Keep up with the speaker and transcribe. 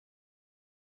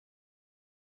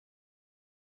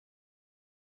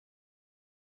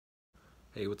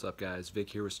Hey, what's up guys? Vic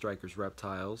here with Strikers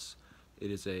Reptiles.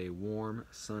 It is a warm,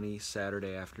 sunny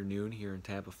Saturday afternoon here in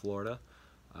Tampa, Florida,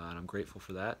 and I'm grateful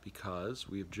for that because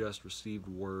we have just received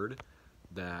word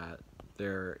that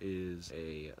there is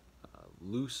a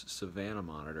loose Savannah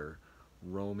Monitor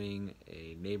roaming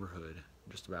a neighborhood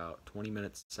just about 20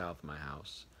 minutes south of my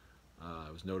house. I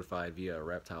was notified via a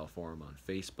reptile forum on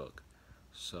Facebook.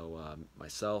 So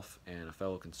myself and a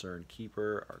fellow concerned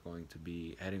keeper are going to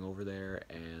be heading over there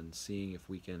and seeing if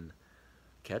we can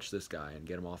catch this guy and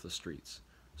get him off the streets.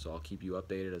 So I'll keep you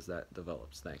updated as that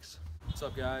develops. Thanks. What's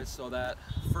up guys? So that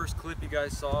first clip you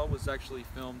guys saw was actually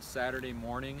filmed Saturday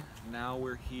morning. Now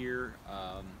we're here,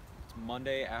 it's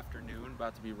Monday afternoon,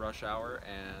 about to be rush hour,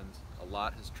 and a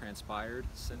lot has transpired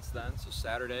since then. So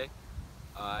Saturday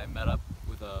I met up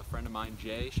with a friend of mine,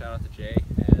 Jay, shout out to Jay,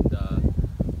 and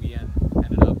we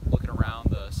ended up looking around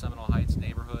the Seminole Heights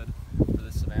neighborhood for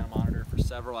the Savannah Monitor for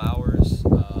several hours.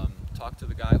 Talked to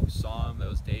the guy who saw him, that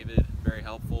was David, very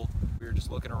helpful. We were just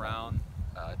looking around,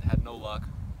 had no luck.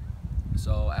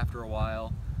 So after a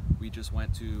while, we just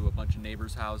went to a bunch of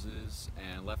neighbors' houses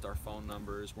and left our phone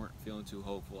numbers, weren't feeling too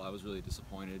hopeful. I was really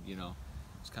disappointed, you know,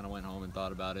 just kind of went home and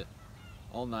thought about it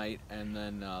all night. And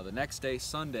then the next day,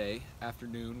 Sunday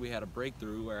afternoon, we had a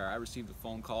breakthrough where I received a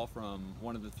phone call from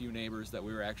one of the few neighbors that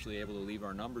we were actually able to leave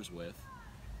our numbers with.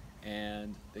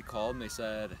 And they called and they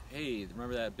said, hey,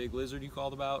 remember that big lizard you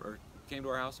called about or came to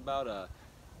our house about?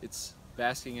 It's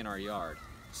basking in our yard.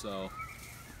 So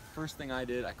first thing I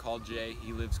did, I called Jay,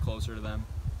 he lives closer to them,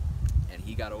 and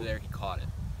he got over there, he caught it.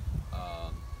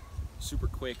 Super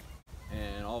quick,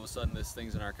 and all of a sudden this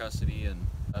thing's in our custody. And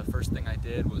the first thing I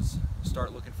did was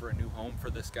start looking for a new home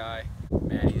for this guy.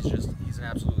 Man, he's an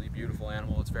absolutely beautiful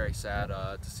animal. It's very sad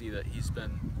to see that he's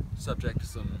been subject to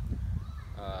some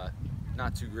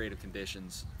not too great of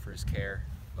conditions for his care,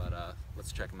 but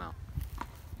let's check him out.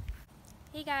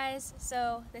 Hey guys,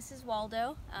 so this is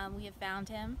Waldo. We have found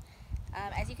him.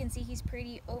 As you can see, he's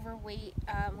pretty overweight.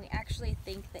 We actually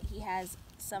think that he has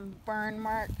some burn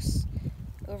marks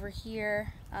over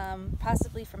here,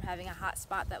 possibly from having a hot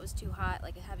spot that was too hot,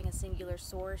 like having a singular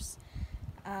source.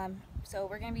 So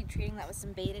we're going to be treating that with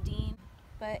some betadine.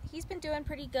 But he's been doing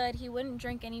pretty good. He wouldn't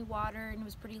drink any water and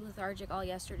was pretty lethargic all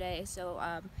yesterday. So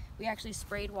we actually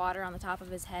sprayed water on the top of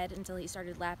his head until he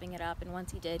started lapping it up. And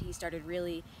once he did, he started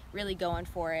really going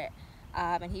for it.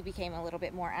 And he became a little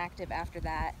bit more active after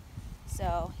that.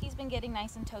 So he's been getting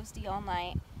nice and toasty all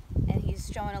night. And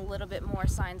he's showing a little bit more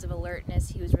signs of alertness.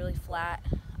 He was really flat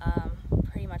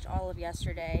pretty much all of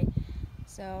yesterday.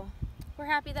 So we're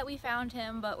happy that we found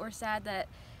him, but we're sad that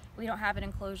we don't have an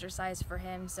enclosure size for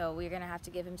him, so we're going to have to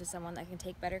give him to someone that can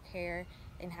take better care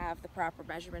and have the proper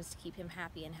measurements to keep him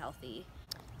happy and healthy.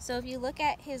 So if you look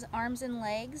at his arms and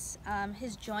legs,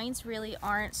 his joints really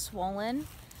aren't swollen,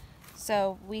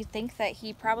 so we think that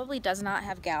he probably does not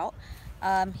have gout.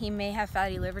 He may have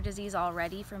fatty liver disease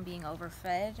already from being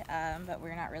overfed, but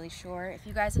we're not really sure. If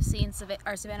you guys have seen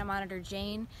our Savannah Monitor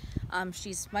Jane,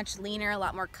 she's much leaner, a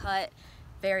lot more cut,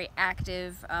 very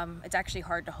active. It's actually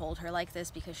hard to hold her like this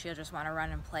because she'll just want to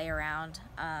run and play around,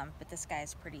 but this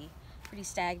guy's pretty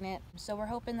stagnant. So we're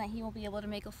hoping that he will be able to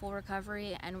make a full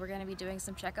recovery, and we're going to be doing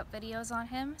some checkup videos on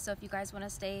him. So if you guys want to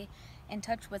stay in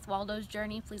touch with Waldo's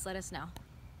journey, please let us know.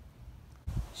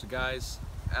 So guys,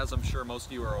 as I'm sure most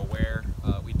of you are aware,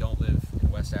 we don't live in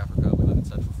West Africa, we live in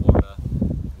Central Florida.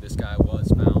 And this guy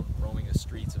was found roaming the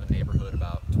streets of a neighborhood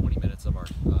about 20 minutes of our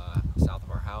south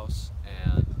of our house,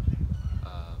 and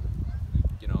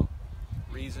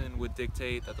reason would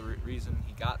dictate that the reason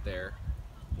he got there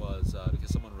was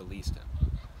because someone released him.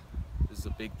 This is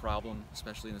a big problem,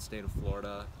 especially in the state of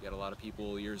Florida. You had a lot of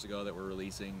people years ago that were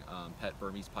releasing pet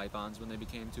Burmese pythons when they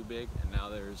became too big, and now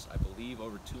there's, I believe,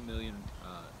 over 2 million,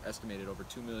 estimated over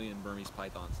 2 million Burmese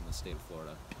pythons in the state of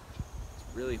Florida.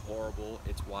 It's really horrible.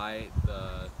 It's why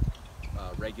the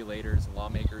regulators and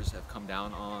lawmakers have come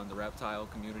down on the reptile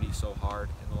community so hard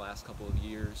in the last couple of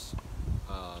years.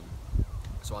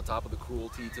 So on top of the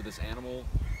cruelty to this animal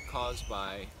caused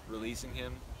by releasing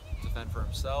him to fend for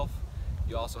himself,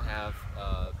 you also have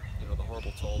the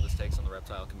horrible toll this takes on the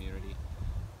reptile community.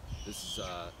 This is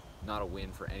not a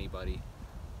win for anybody.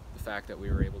 The fact that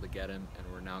we were able to get him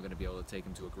and we're now going to be able to take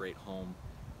him to a great home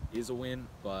is a win,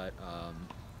 but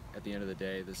at the end of the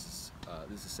day, this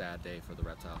is a sad day for the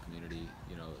reptile community.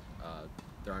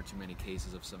 There aren't too many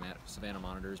cases of Savannah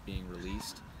monitors being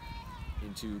released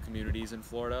into communities in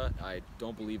Florida. I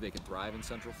don't believe they can thrive in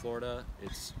Central Florida.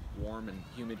 It's warm and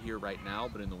humid here right now,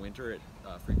 but in the winter it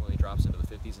frequently drops into the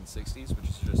 50s and 60s, which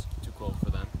is just too cold for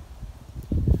them.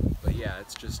 But yeah,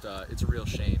 it's just it's a real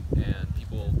shame, and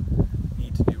people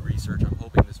need to do research research. I'm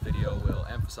hoping this video will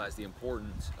emphasize the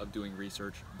importance of doing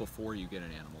research before you get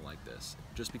an animal like this.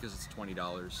 Just because it's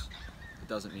 $20, it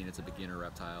doesn't mean it's a beginner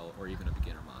reptile or even a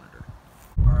beginner monitor.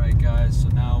 Alright guys, so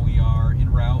now we are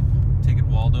en route, taking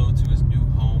Waldo to his new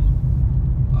home.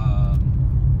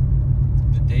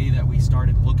 The day that we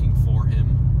started looking for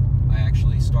him, I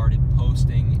actually started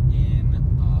posting in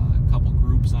a couple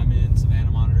groups I'm in, Savannah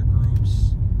Monitor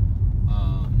groups,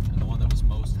 and the one that was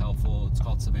most helpful, it's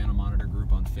called Savannah Monitor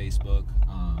group on Facebook.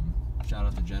 Shout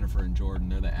out to Jennifer and Jordan,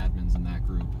 they're the admins in that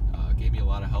group. Gave me a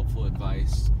lot of helpful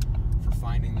advice for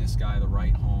finding this guy the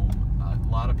right home. A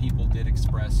lot of people did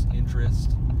express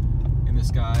interest in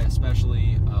this guy,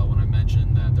 especially when I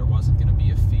mentioned that there wasn't going to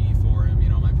be a fee for him. You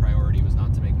know, my priority was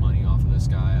not to make money off of this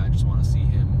guy. I just want to see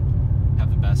him have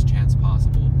the best chance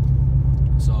possible.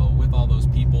 So with all those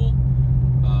people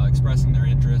expressing their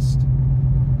interest,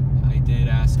 I did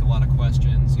ask a lot of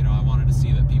questions. You know, I wanted to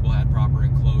see that people had proper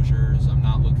enclosures. I'm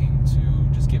not looking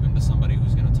to just give him to somebody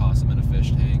who's going to toss him in a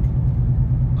fish tank.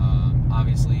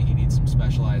 Obviously, he needs some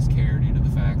specialized care due to the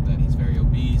fact that he's very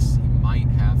obese. He might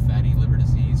have fatty liver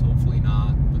disease, hopefully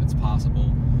not, but it's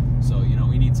possible. So, you know,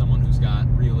 we need someone who's got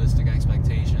realistic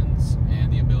expectations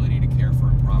and the ability to care for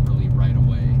him properly right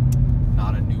away,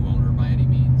 not a new owner by any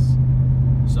means.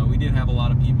 So we did have a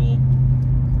lot of people,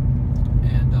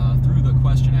 and through the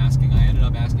question asking, I ended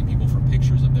up asking people for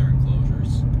pictures of their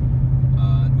enclosures.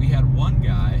 We had one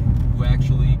guy who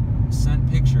actually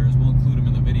sent pictures, we'll include him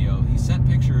in the video, he sent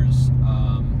pictures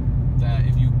that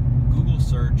if you Google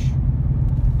search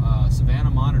Savannah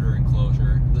Monitor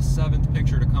enclosure, the 7th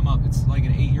picture to come up, it's like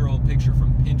an 8-year-old picture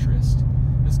from Pinterest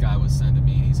this guy was sending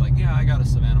me. He's like, yeah, I got a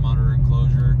Savannah Monitor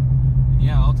enclosure, and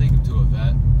yeah, I'll take him to a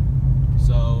vet.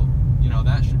 So, you know,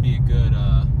 that should be a good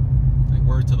like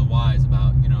word to the wise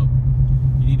about, you know,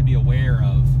 you need to be aware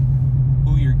of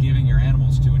who you're giving your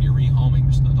animals to when you're rehoming.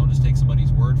 Don't just take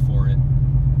somebody's word for it.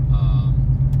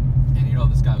 And you know,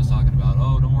 this guy was talking about,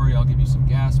 oh, don't worry, I'll give you some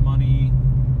gas money.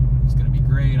 It's going to be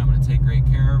great. I'm going to take great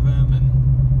care of him.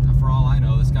 And for all I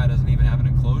know, this guy doesn't even have an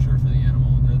enclosure for the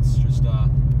animal. It's just,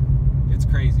 it's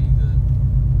crazy.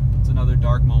 It's another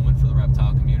dark moment for the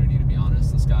reptile community, to be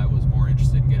honest. This guy was more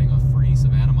interested in getting a free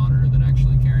Savannah Monitor than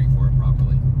actually caring for it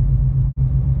properly.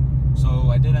 So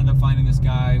I did end up finding this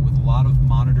guy with a lot of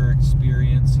monitor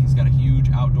experience. He's got a huge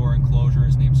outdoor enclosure.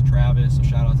 His name's Travis, so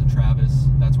shout out to Travis.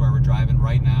 That's where we're driving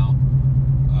right now.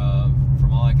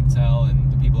 From all I can tell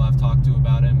and the people I've talked to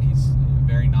about him, he's a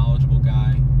very knowledgeable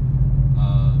guy.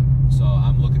 So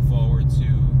I'm looking forward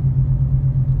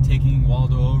to taking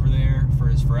Waldo over there for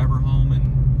his forever home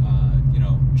and, you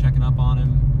know, checking up on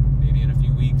him maybe in a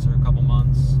few weeks or a couple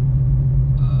months.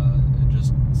 And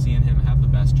just seeing him have the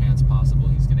best chance possible.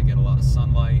 He's going to get a lot of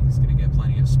sunlight, he's going to get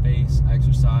plenty of space,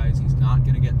 exercise, he's not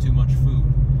going to get too much food,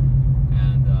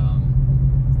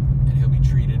 and he'll be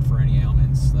treated for any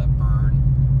ailments that burn,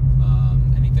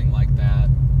 anything like that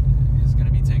is going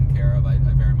to be taken care of. I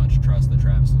very much trust that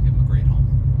Travis will give him a great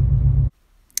home.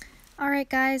 Alright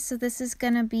guys, so this is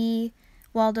going to be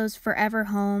Waldo's forever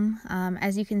home.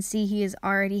 As you can see, he is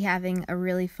already having a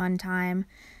really fun time.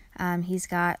 He's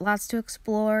got lots to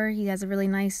explore. He has a really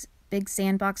nice big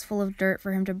sandbox full of dirt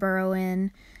for him to burrow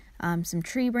in, some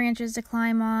tree branches to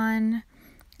climb on,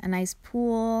 a nice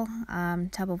pool,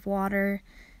 tub of water,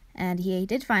 and he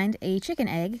did find a chicken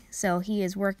egg, so he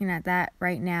is working at that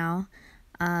right now.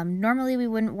 Normally we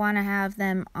wouldn't want to have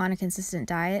them on a consistent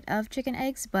diet of chicken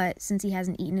eggs, but since he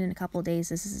hasn't eaten in a couple days,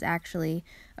 this is actually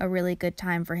a really good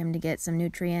time for him to get some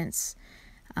nutrients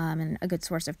and a good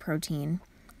source of protein.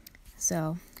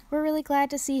 So we're really glad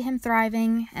to see him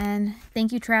thriving, and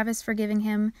thank you, Travis, for giving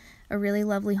him a really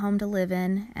lovely home to live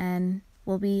in, and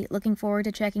we'll be looking forward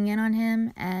to checking in on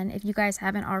him. And if you guys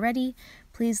haven't already,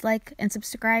 please like and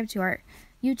subscribe to our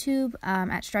YouTube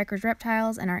at Strikers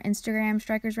Reptiles and our Instagram,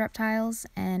 Strikers Reptiles,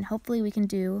 and hopefully we can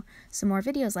do some more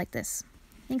videos like this.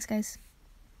 Thanks, guys.